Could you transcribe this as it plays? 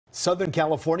Southern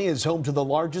California is home to the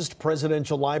largest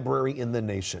presidential library in the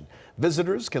nation.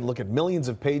 Visitors can look at millions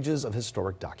of pages of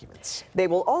historic documents. They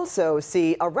will also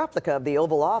see a replica of the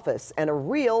Oval Office and a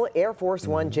real Air Force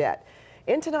One jet.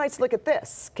 In tonight's Look at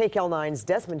This, KCAL9's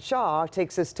Desmond Shaw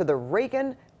takes us to the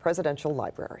Reagan Presidential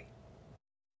Library.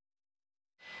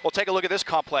 Well, take a look at this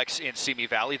complex in Simi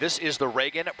Valley. This is the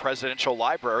Reagan Presidential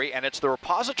Library, and it's the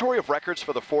repository of records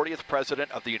for the 40th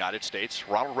President of the United States,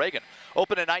 Ronald Reagan.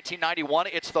 Opened in 1991,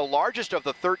 it's the largest of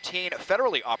the 13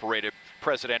 federally operated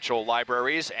presidential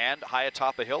libraries, and high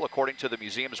atop a hill, according to the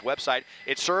museum's website,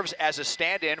 it serves as a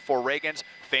stand-in for Reagan's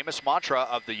famous mantra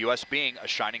of the U.S. being a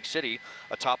shining city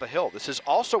atop a hill. This is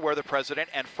also where the President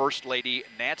and First Lady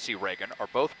Nancy Reagan are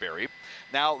both buried.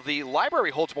 Now, the library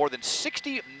holds more than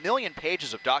 60 million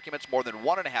pages of documents, more than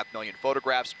 1.5 million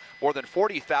photographs, more than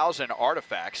 40,000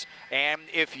 artifacts. And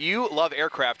if you love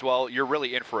aircraft, well, you're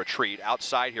really in for a treat.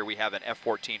 Outside here, we have an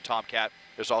F-14 Tomcat.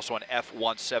 There's also an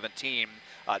F-117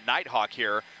 Nighthawk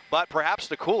here. But perhaps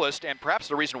the coolest, and perhaps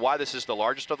the reason why this is the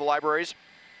largest of the libraries,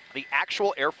 the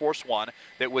actual Air Force One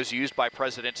that was used by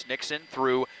Presidents Nixon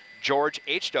through George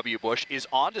H.W. Bush is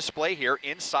on display here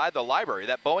inside the library.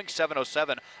 That Boeing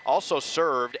 707 also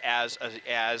served as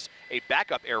a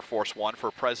backup Air Force One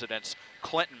for Presidents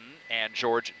Clinton and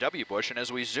George W. Bush. And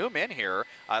as we zoom in here,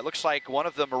 it looks like one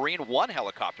of the Marine One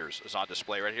helicopters is on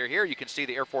display right here. Here you can see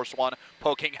the Air Force One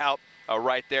poking out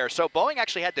right there. So Boeing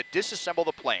actually had to disassemble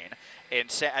the plane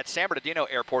at San Bernardino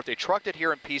Airport. They trucked it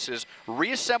here in pieces,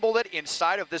 reassembled it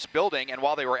inside of this building, and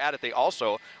while they were at it, they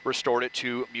also restored it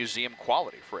to museum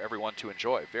quality for everyone to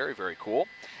enjoy. Very, very cool.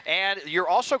 And you're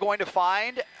also going to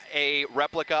find a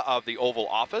replica of the Oval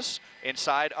Office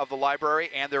inside of the library,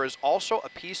 and there is also a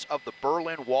piece of the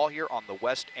Berlin Wall here on the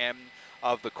west end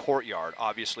of the courtyard.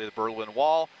 Obviously, the Berlin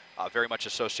Wall, very much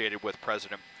associated with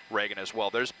President Reagan as well.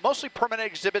 There's mostly permanent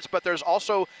exhibits, but there's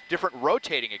also different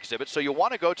rotating exhibits. So you'll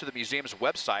want to go to the museum's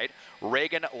website,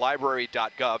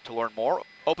 reaganlibrary.gov, to learn more.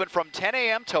 Open from 10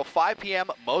 a.m. till 5 p.m.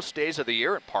 most days of the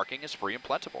year, and parking is free and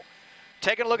plentiful.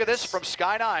 Taking a look at this from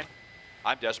Sky 9,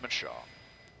 I'm Desmond Shaw.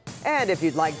 And if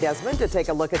you'd like Desmond to take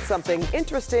a look at something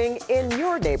interesting in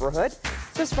your neighborhood,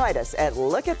 just write us at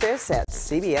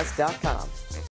lookatthis@cbs.com.